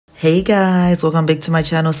Hey guys, welcome back to my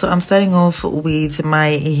channel. So I'm starting off with my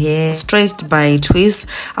hair straightened by Twist.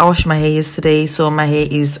 I washed my hair yesterday, so my hair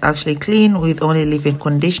is actually clean with only leave-in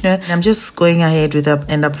conditioner. And I'm just going ahead with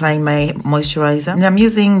and applying my moisturizer. And I'm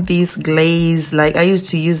using this glaze. Like, I used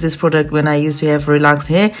to use this product when I used to have relaxed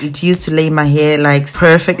hair. It used to lay my hair like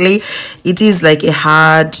perfectly. It is like a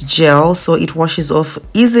hard gel, so it washes off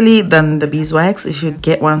easily than the beeswax, if you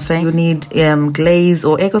get what I'm saying. You need glaze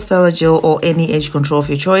or Eco Styler gel or any edge control of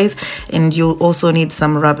your choice. And you also need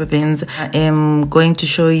some rubber bands. I am going to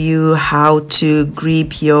show you how to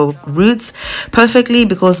grip your roots perfectly,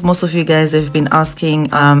 because most of you guys have been asking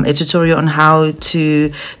a tutorial on how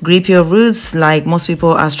to grip your roots. Like, most people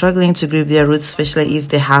are struggling to grip their roots, especially if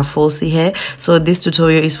they have falsy hair. So this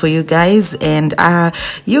tutorial is for you guys, and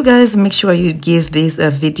you guys make sure you give this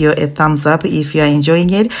video a thumbs up if you are enjoying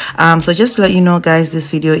it. So just to let you know guys,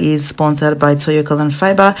 this video is sponsored by TOYOKALON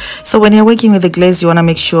fiber. So when you're working with the glaze, you want to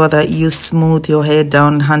make sure that you smooth your hair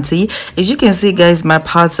down, hunty. As you can see guys, my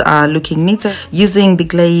parts are looking neater. Using the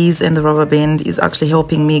glaze and the rubber band is actually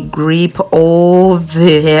helping me grip all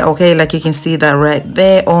the hair. Okay, like you can see that right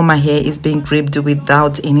there, all my hair is being gripped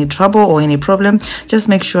without any trouble or any problem. Just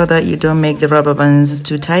make sure that you don't make the rubber bands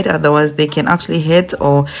too tight, otherwise they can actually hurt,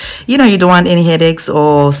 or you know, you don't want any headaches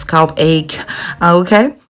or scalp ache.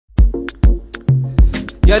 Okay,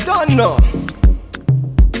 you don't know,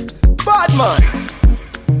 bad man.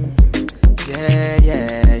 Yeah.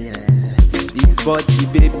 This body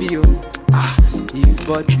baby, oh. This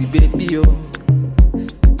body baby, oh.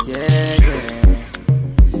 Yeah.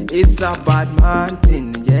 It's a bad man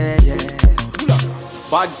thing, yeah.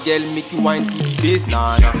 Bad girl make you wine to the bass,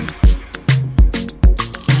 nah.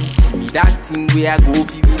 Give me that thing where I go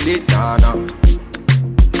feel late, nah.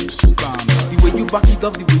 The way you back it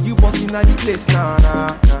up, the way you bust in the place, nah.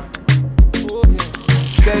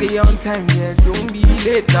 Steady on time, yeah, don't be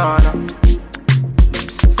late, nah.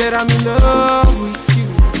 Said I'm in love with you,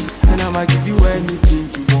 and I'ma give you anything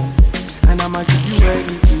you want, and I'ma give you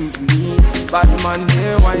anything you need. Bad man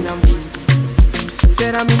here, wine I'm doing.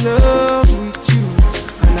 Said I'm in love with you,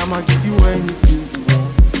 and I'ma give you anything you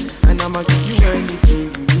want, and I'ma give you anything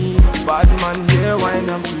you need. Bad man here, wine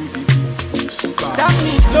I'm doing. Tell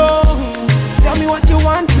me low, tell me what you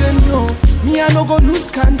want to know. Me I no go lose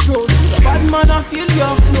control. Bad man I feel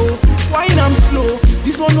your flow. Wine I'm slow.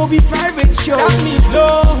 This one no be private show. Tell me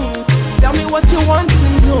low, tell me what you want to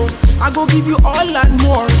know. I go give you all and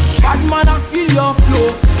more. Bad man I feel your flow.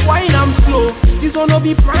 Wine I'm slow. This one no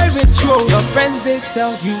be private show. Your friends they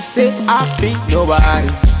tell you say I be nobody.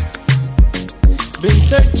 Been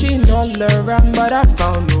searching all around but I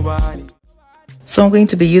found nobody. So I'm going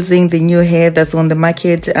to be using the new hair that's on the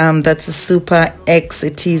market. That's a Super X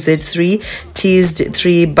TZ3 teased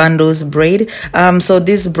 3 bundles braid. So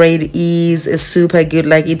this braid is super good.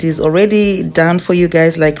 Like, it is already done for you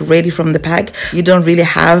guys, like ready from the pack. You don't really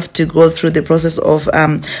have to go through the process of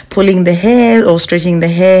pulling the hair or straightening the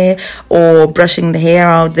hair or brushing the hair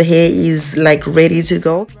out. The hair is like ready to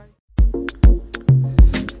go.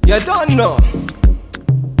 You don't know,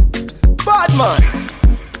 bad man.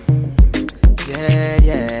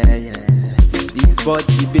 Yeah. This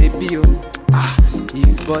body baby, oh.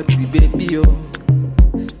 This body baby, oh.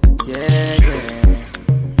 Yeah.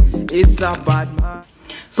 It's a bad man.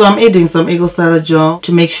 So I'm adding some Eco Styler gel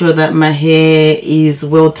to make sure that my hair is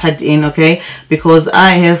well tucked in, okay? Because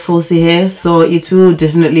I have falsy hair, so it will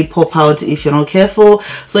definitely pop out if you're not careful.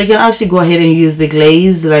 So you can actually go ahead and use the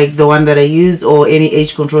glaze, like the one that I used, or any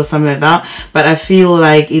edge control, something like that. But I feel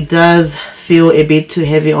like it does feel a bit too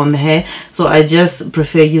heavy on the hair, so I just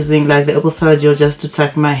prefer using like the Eco Styler gel just to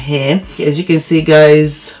tuck my hair. As you can see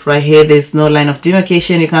guys, right here there's no line of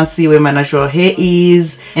demarcation. You can't see where my natural hair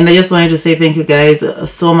is. And I just wanted to say thank you guys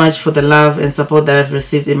so much for the love and support that I've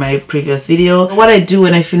received in my previous video. What I do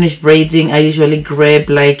when I finish braiding, I usually grab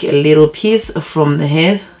like a little piece from the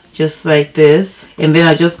hair, just like this, and then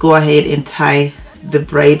I just go ahead and tie the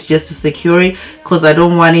braid just to secure it, because I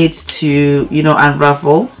don't want it to, you know,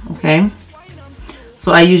 unravel. Okay,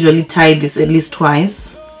 so I usually tie this at least twice,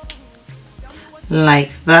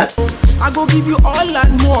 like that. I go give you all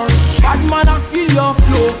and more. Bad man I feel your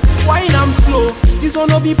flow. Wine I'm slow. This one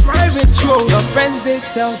no be private show. Your friends they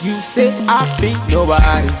tell you say I be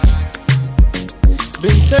nobody.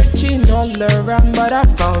 Been searching all around but I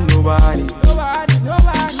found nobody. Nobody.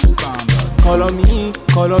 Call on me.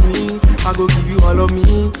 I go give you all of me.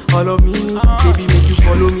 Baby make you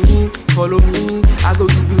follow me. I go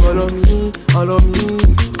give you all of me.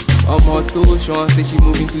 Moto Sean say she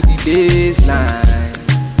moving to the baseline.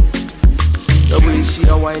 The way she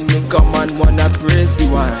a wine make a man wanna press the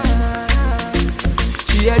wine.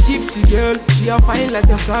 She a gypsy girl, she a fine like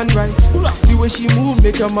the sunrise. The way she move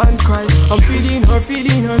make a man cry. I'm feeling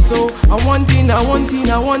her so I want it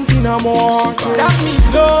more. That me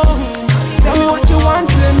low, tell me what you want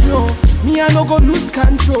to know. Me I no go lose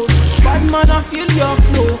control. Bad man I feel your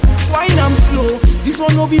flow. Wine I'm slow, this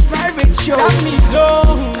one no be private show. That me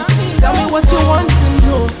low, tell me what you want to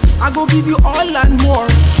know. I go give you all and more.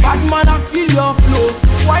 Bad man I feel your flow.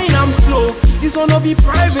 Wine I'm slow, this one no be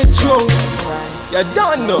private show. You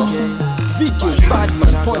don't know. Vicky's bad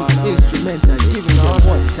man point instrumental, giving you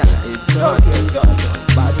one time. It's okay.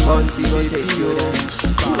 Bad bunty go take you there.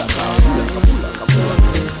 Pull up.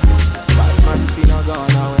 Bad man finna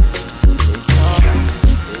gone away. It's alright.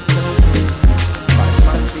 It's okay. Bad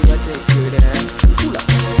man finna take you there. Pull up.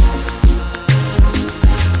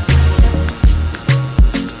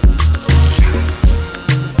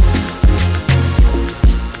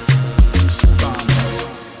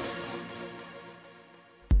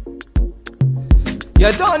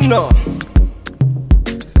 You don't know.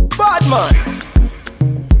 Bad man.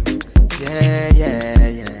 Yeah.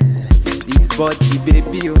 His body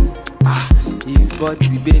baby oh. His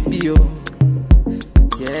body baby oh.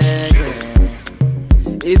 Yeah.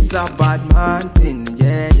 It's a bad man thing.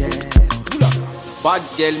 Yeah. Bad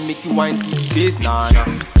girl make you wine to the bass, nah.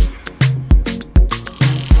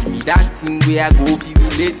 Give me that thing where I go feel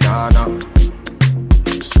late, nah.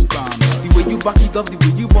 The way you back it up, the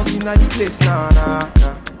way you bust in the place, nah.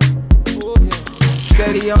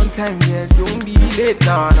 Steady on time, yeah, don't be late,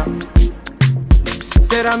 nah.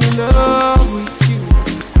 Said I'm in love with you,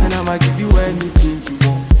 and I'ma give you anything you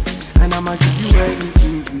want, and I'ma give you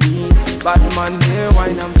anything you need. Bad man, yeah, why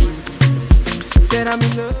I'm doing. Said I'm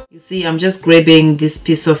in love. You see, I'm just grabbing this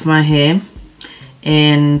piece of my hair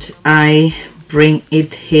and I bring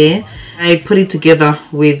it here. I put it together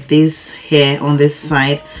with this hair on this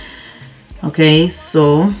side. Okay,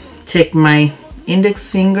 so take my index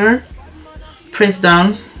finger, press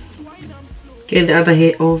down, get the other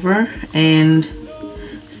hair over and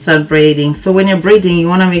start braiding. So when you're braiding, you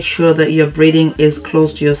want to make sure that you're braiding as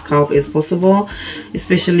close to your scalp as possible,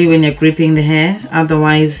 especially when you're gripping the hair.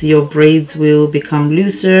 Otherwise your braids will become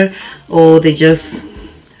looser or they just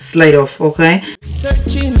slide off. Okay,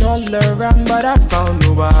 Searching all around but I found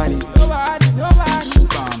nobody.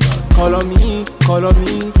 Call on me,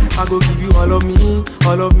 I go give you all of me,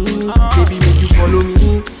 baby make you follow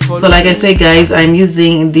me. So like I said guys, I'm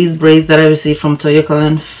using these braids that I received from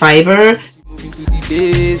TOYOKALON fiber. Moving to the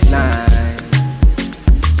baseline.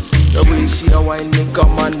 The way she a wine make a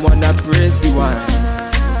man wanna praise the wine.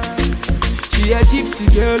 She a gypsy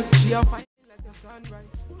girl, she a fine like the sunrise.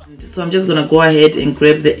 So I'm just gonna go ahead and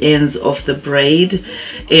grab the ends of the braid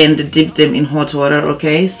and dip them in hot water.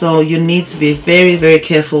 Okay, so you need to be very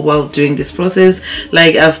careful while doing this process.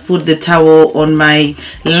 Like I've put the towel on my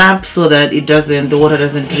lap so that the water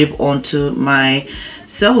doesn't drip onto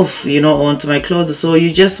myself, you know, onto my clothes. So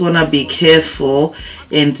you just want to be careful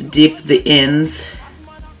and dip the ends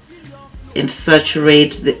and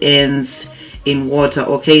saturate the ends in water.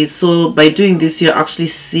 Okay, so by doing this you're actually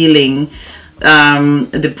sealing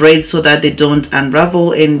the braids so that they don't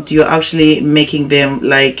unravel, and you're actually making them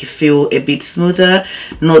like feel a bit smoother,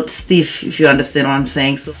 not stiff, if you understand what I'm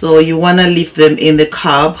saying. So you want to leave them in the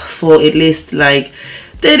cup for at least like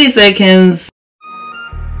 30 seconds.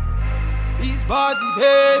 His body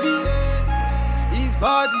baby,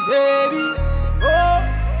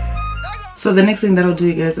 oh. So the next thing that I'll do,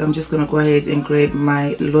 you guys, I'm just gonna go ahead and grab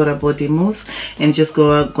my Lola body mousse and just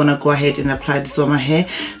gonna go ahead and apply this on my hair.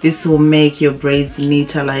 This will make your braids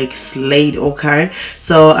neater, like slayed. Okay,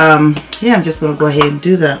 so yeah, I'm just gonna go ahead and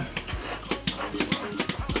do that.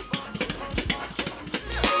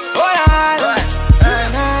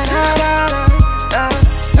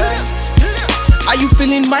 Are you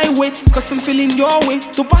feeling my way? Cause I'm feeling your way.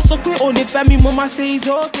 So pass up on it, family mama says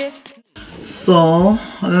okay. So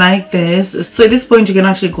like this. So at this point you can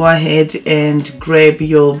actually go ahead and grab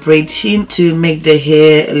your braid sheen to make the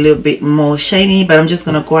hair a little bit more shiny, but I'm just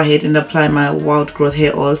gonna go ahead and apply my wild growth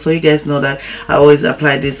hair oil. So you guys know that I always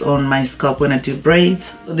apply this on my scalp when I do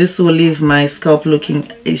braids. This will leave my scalp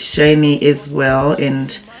looking as shiny as well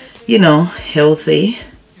and, you know, healthy.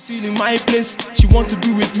 In my place, she want to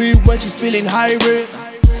be with me when she's feeling high rate.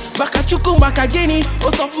 Back at you come back again,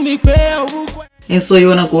 for me pay. And so you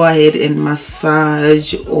want to go ahead and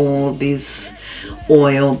massage all this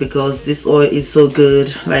oil because this oil is so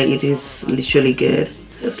good, like it is literally good.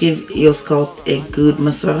 Just give your scalp a good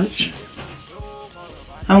massage.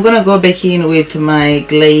 I'm gonna go back in with my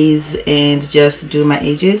glaze and just do my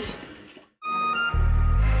edges.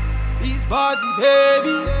 His body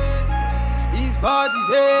baby,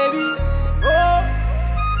 oh.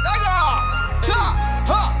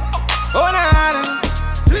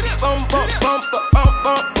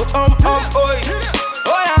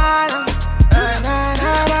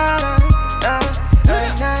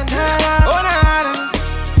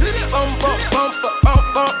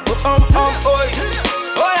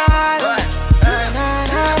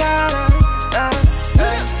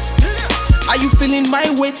 feeling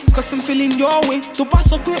my way, cause I'm feeling your way. To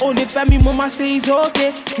pass up on the family, mama say it's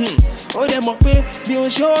okay. Oh, them up me on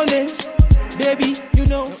surely. Baby, you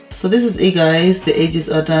know. So this is it, guys. The edges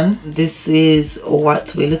are done. This is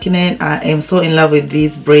what we're looking at. I am so in love with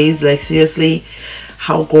these braids. Like, seriously,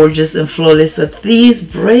 how gorgeous and flawless are these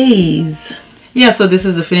braids. Yeah, so this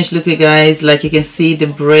is the finished look, you guys. Like, you can see the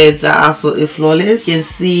braids are absolutely flawless. You can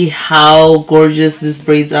see how gorgeous these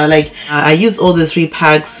braids are. Like, I used all the 3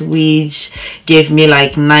 packs, which gave me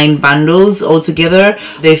like 9 bundles altogether.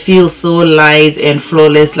 They feel so light and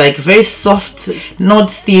flawless, like very soft, not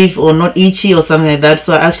stiff or not itchy or something like that.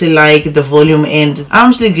 So I actually like the volume, and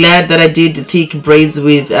I'm actually glad that I did thick braids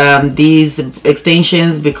with these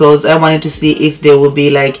extensions, because I wanted to see if they will be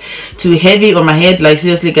like too heavy on my head. Like,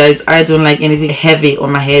 seriously, guys, I don't like anything heavy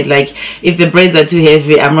on my head. Like, if the braids are too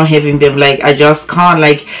heavy, I'm not having them. Like, I just can't.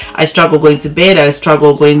 Like, I struggle going to bed, I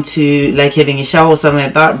struggle going to like having a shower or something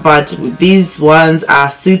like that. But these ones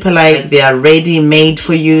are super light. They are ready made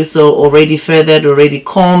for you, so already feathered, already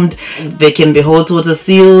combed. They can be hot water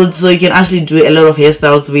sealed, so you can actually do a lot of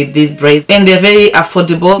hairstyles with these braids, and they're very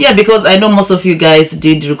affordable. Yeah, because I know most of you guys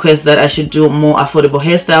did request that I should do more affordable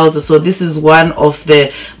hairstyles, so this is one of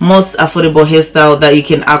the most affordable hairstyle that you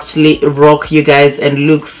can actually rock, you guys, and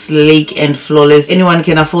look sleek and flawless. Anyone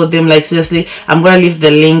can afford them. Like, seriously, I'm gonna leave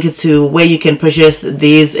the link to where you can purchase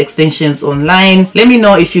these extensions online. Let me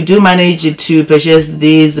know if you do manage to purchase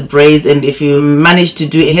these braids, and if you manage to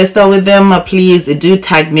do a hairstyle with them, please do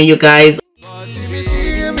tag me, you guys.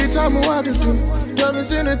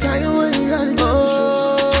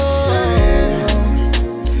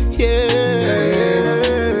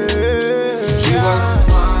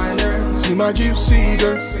 My gypsy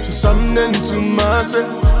girl, she's something to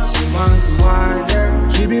myself. She wants to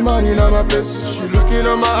wander. She be money on my place. She looking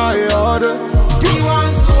at my eye order. She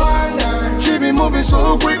wants to wander. She be moving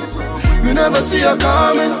so quick, you never see her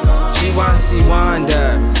coming. She wants to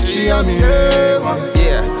wander. She had me heaven.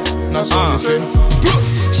 Yeah, not so say.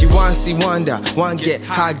 She wants to wonder, want get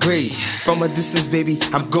high grade. From a distance, baby,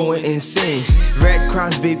 I'm going insane. Red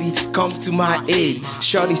Cross, baby, come to my aid.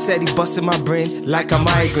 Shorty said he busted my brain like a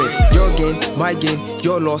migraine. Your gain, my gain,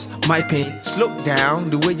 your loss, my pain. Slow down,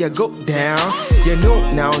 the way you go down. You know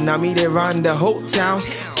now me they run the whole town.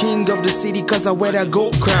 King of the city, cause I wear that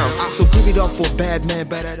gold crown. So give it up for bad man,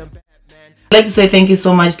 better than bad. I'd like to say thank you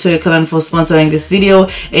so much to TOYOKALON for sponsoring this video,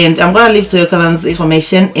 and I'm gonna leave TOYOKALON's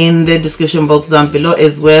information in the description box down below,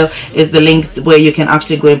 as well as the link where you can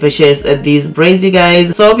actually go and purchase these braids, you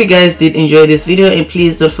guys. So I hope you guys did enjoy this video, and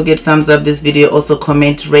please don't forget to thumbs up this video, also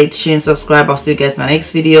comment, rate, share and subscribe. I'll see you guys in my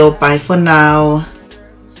next video. Bye for now.